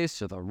exotic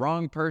place or the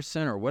wrong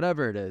person or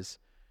whatever it is.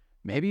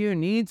 Maybe you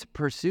need to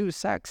pursue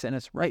sex in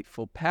its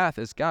rightful path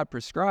as God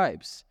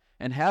prescribes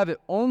and have it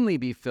only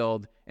be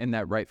filled in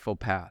that rightful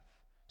path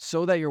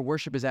so that your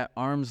worship is at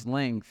arm's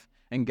length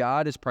and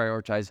God is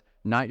prioritized,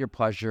 not your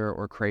pleasure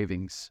or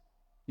cravings.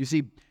 You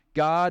see,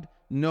 God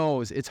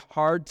knows it's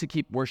hard to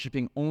keep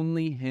worshiping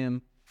only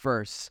him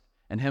first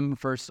and him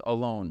first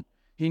alone.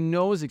 He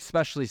knows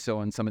especially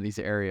so in some of these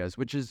areas,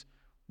 which is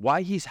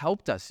why he's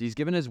helped us. He's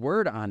given his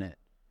word on it.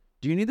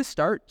 Do you need to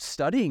start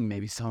studying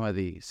maybe some of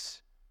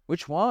these?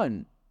 Which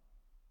one?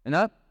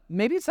 And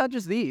maybe it's not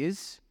just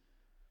these,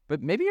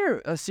 but maybe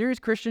you're a serious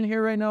Christian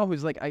here right now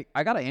who's like,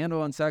 I got a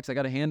handle on sex. I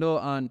got a handle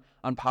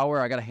on power.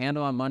 I got a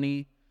handle on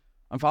money.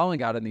 I'm following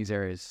God in these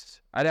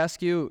areas. I'd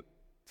ask you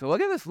to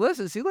look at this list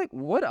and see like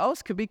what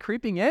else could be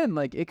creeping in.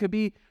 Like it could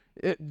be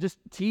just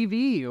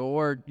TV,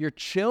 or your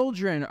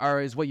children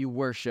is what you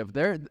worship.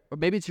 Or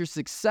maybe it's your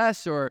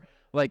success, or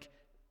like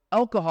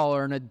alcohol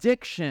or an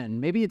addiction.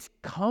 Maybe it's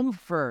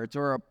comfort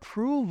or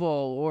approval,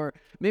 or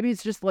maybe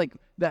it's just like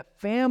that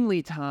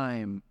family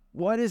time.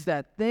 What is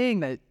that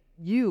thing that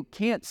you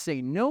can't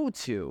say no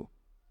to?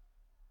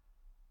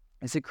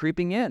 Is it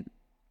creeping in?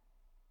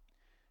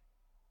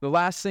 The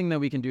last thing that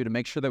we can do to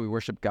make sure that we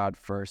worship God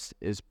first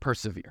is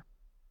persevere.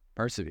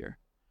 Persevere.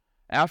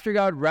 After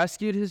God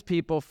rescued his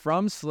people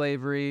from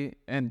slavery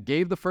and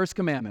gave the first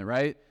commandment,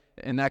 right,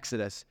 in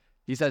Exodus,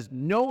 he says,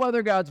 no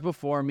other gods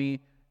before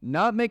me,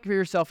 not make for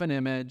yourself an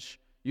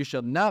image. You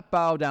shall not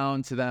bow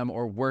down to them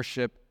or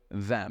worship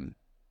them.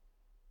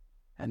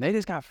 And they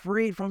just got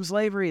freed from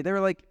slavery. They were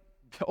like,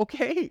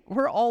 okay,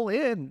 we're all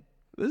in.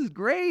 This is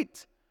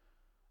great.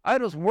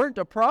 Idols weren't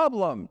a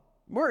problem.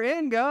 We're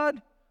in,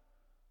 God.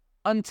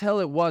 Until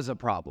it was a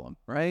problem,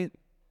 right?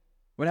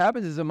 What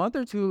happens is a month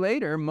or two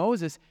later,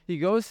 Moses, he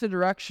goes to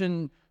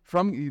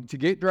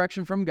get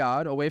direction from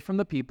God away from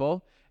the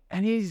people,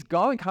 and he's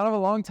gone kind of a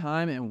long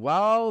time. And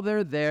while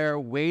they're there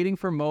waiting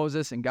for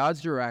Moses and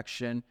God's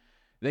direction,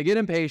 they get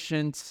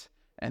impatient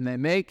and they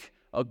make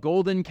a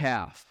golden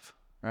calf,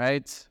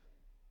 right?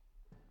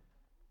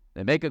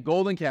 They make a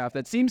golden calf.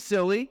 That seems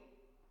silly,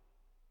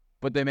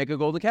 but they make a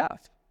golden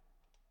calf.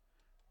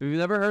 If you've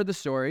never heard the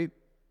story,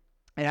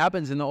 it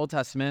happens in the Old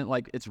Testament,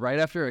 like it's right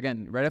after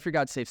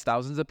God saves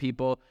thousands of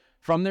people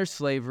from their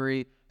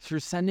slavery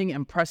through sending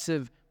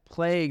impressive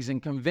plagues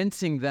and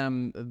convincing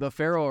them, the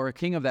Pharaoh or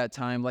king of that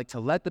time, like to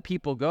let the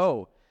people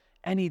go.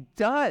 And he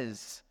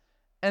does.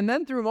 And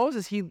then through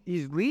Moses,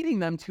 he's leading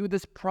them to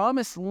this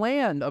promised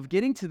land of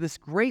getting to this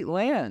great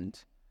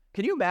land.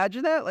 Can you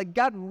imagine that? Like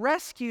God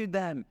rescued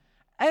them.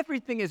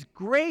 Everything is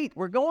great.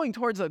 We're going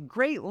towards a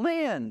great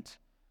land.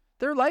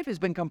 Their life has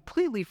been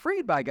completely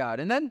freed by God.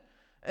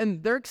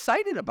 And they're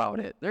excited about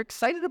it. They're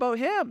excited about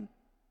him.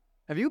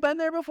 Have you been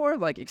there before?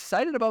 Like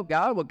excited about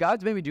God, what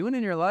God's maybe doing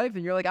in your life,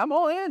 and you're like, I'm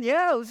all in.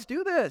 Yeah, let's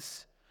do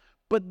this.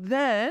 But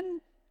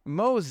then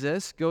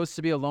Moses goes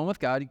to be alone with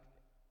God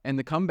and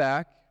to come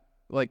back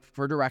like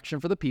for direction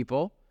for the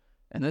people.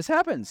 And this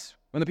happens.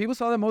 When the people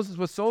saw that Moses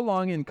was so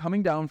long in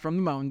coming down from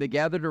the mountain, they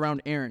gathered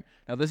around Aaron.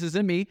 Now, this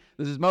isn't me.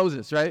 This is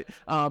Moses, right?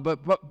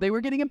 But they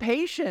were getting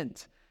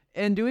impatient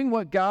and doing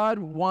what God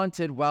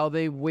wanted while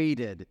they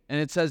waited.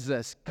 And it says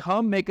this,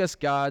 come make us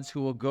gods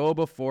who will go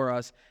before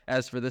us.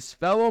 As for this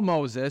fellow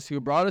Moses who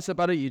brought us up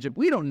out of Egypt,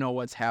 we don't know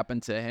what's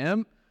happened to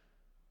him.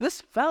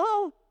 This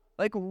fellow?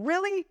 Like,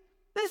 really?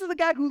 this is the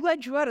guy who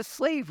led you out of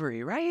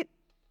slavery, right?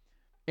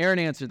 Aaron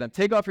answered them,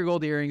 take off your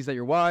gold earrings that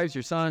your wives,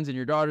 your sons, and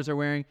your daughters are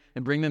wearing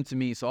and bring them to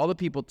me. So all the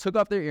people took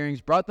off their earrings,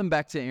 brought them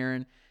back to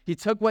Aaron. He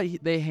took what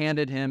they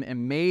handed him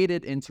and made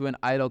it into an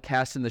idol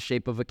cast in the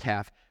shape of a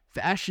calf,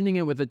 fashioning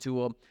it with a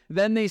tool.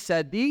 Then they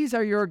said, these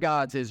are your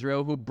gods,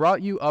 Israel, who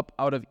brought you up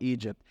out of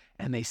Egypt.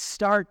 And they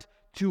start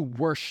to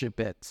worship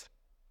it.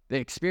 They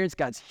experience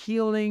God's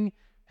healing,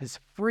 his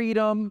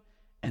freedom,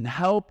 and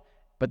help,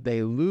 but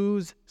they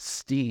lose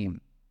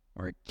steam,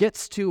 or it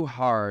gets too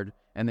hard,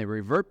 and they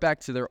revert back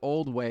to their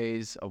old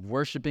ways of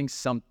worshiping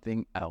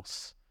something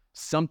else.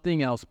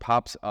 Something else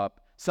pops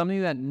up,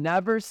 something that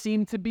never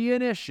seemed to be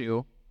an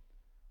issue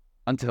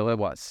until it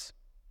was.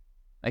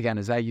 Again,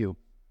 is that you?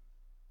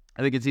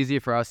 I think it's easy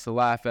for us to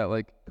laugh at,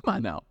 like, come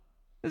on now.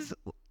 This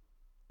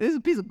is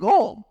a piece of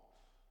gold.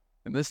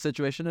 In this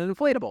situation, an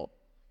inflatable.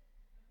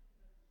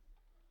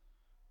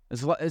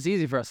 It's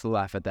easy for us to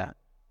laugh at that.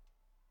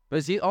 But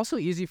it's also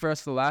easy for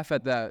us to laugh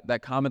at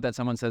that comment that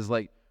someone says,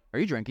 like, are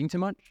you drinking too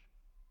much?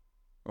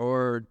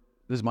 Or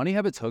does money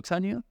have its hooks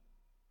on you?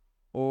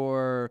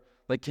 Or,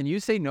 like, can you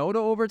say no to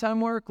overtime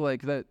work?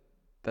 Like,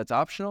 that's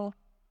optional?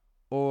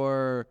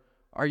 Or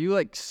are you,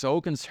 like,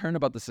 so concerned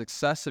about the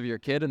success of your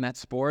kid in that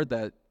sport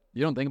that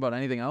you don't think about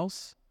anything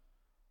else?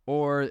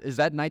 Or is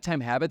that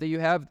nighttime habit that you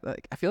have,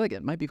 like, I feel like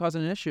it might be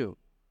causing an issue?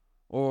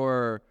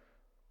 Or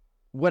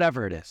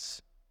whatever it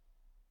is.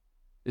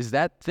 Is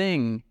that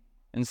thing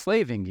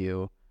enslaving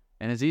you?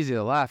 And it's easy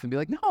to laugh and be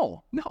like,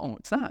 no,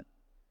 it's not.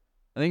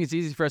 I think it's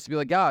easy for us to be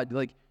like, God,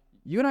 like,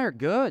 you and I are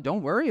good.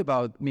 Don't worry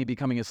about me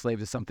becoming a slave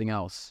to something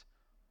else.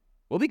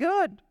 We'll be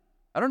good.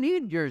 I don't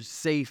need your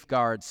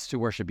safeguards to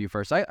worship you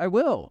first. I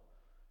will.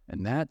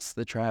 And that's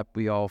the trap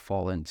we all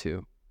fall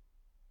into.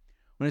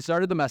 When I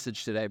started the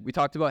message today, we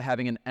talked about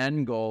having an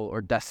end goal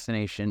or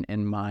destination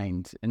in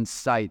mind, in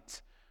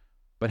sight,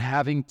 but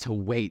having to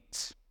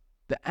wait.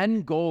 The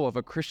end goal of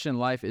a Christian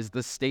life is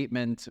the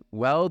statement,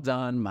 well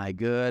done, my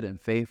good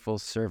and faithful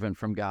servant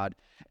from God.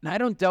 And I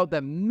don't doubt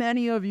that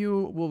many of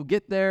you will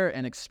get there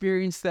and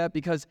experience that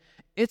because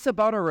it's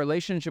about a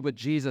relationship with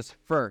Jesus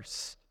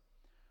first.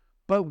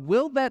 But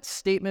will that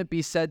statement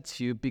be said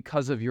to you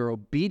because of your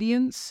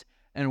obedience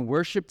and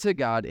worship to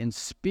God in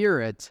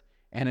spirit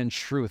and in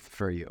truth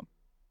for you?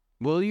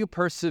 Will you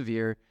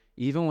persevere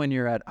even when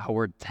you're at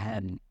hour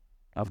 10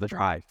 of the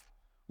drive?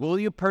 Will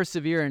you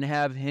persevere and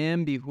have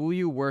him be who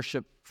you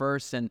worship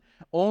first and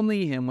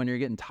only him when you're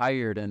getting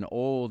tired and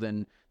old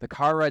and the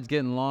car ride's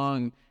getting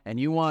long and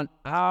you want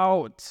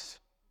out?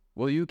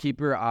 Will you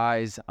keep your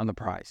eyes on the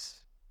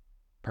prize?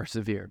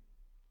 Persevere.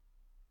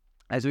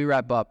 As we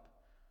wrap up,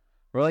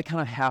 we're like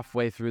kind of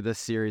halfway through this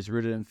series,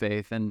 Rooted in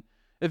Faith, and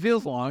it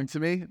feels long to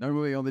me.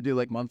 Normally we only do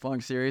like month-long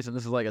series, and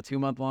this is like a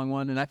 2-month-long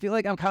one, and I feel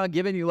like I'm kind of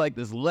giving you like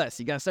this list.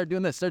 You got to start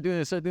doing this, start doing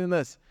this, start doing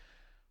this.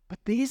 But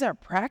these are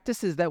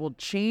practices that will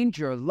change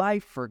your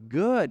life for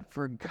good,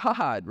 for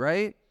God,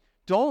 right?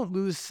 Don't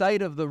lose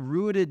sight of the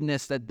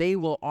rootedness that they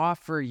will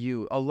offer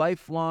you, a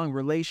lifelong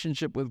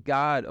relationship with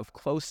God, of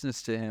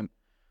closeness to him.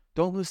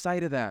 Don't lose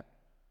sight of that.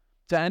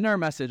 To end our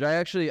message,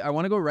 I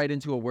want to go right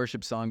into a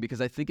worship song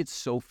because I think it's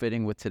so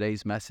fitting with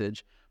today's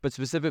message, but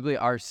specifically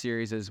our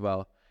series as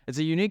well. It's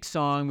a unique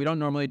song. We don't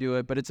normally do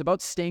it, but it's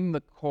about staying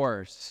the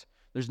course.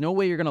 There's no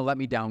way you're going to let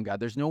me down, God.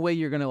 There's no way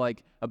you're going to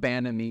like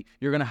abandon me.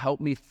 You're going to help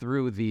me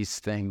through these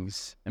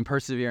things, and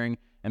persevering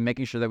and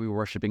making sure that we're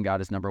worshiping God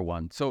is number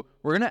one. So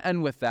we're going to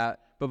end with that.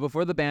 But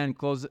before the band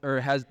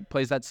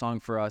plays that song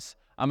for us,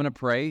 I'm going to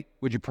pray.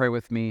 Would you pray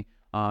with me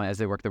as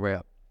they work their way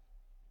up?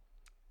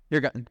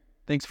 Dear God,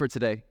 thanks for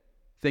today.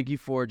 Thank you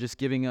for just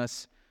giving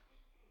us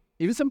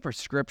even some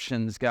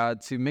prescriptions,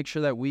 God, to make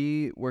sure that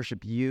we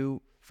worship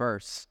you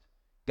first.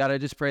 God, I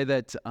just pray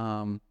that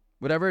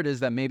whatever it is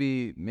that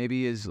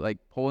maybe is like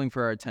pulling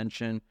for our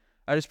attention,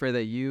 I just pray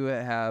that you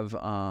have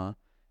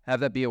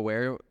that be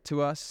aware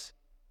to us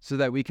so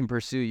that we can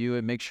pursue you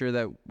and make sure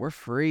that we're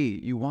free.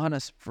 You want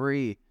us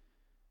free.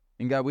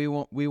 And God,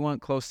 we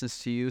want closeness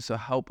to you, so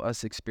help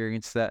us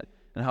experience that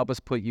and help us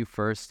put you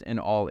first in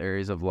all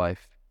areas of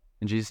life.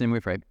 In Jesus' name we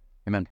pray.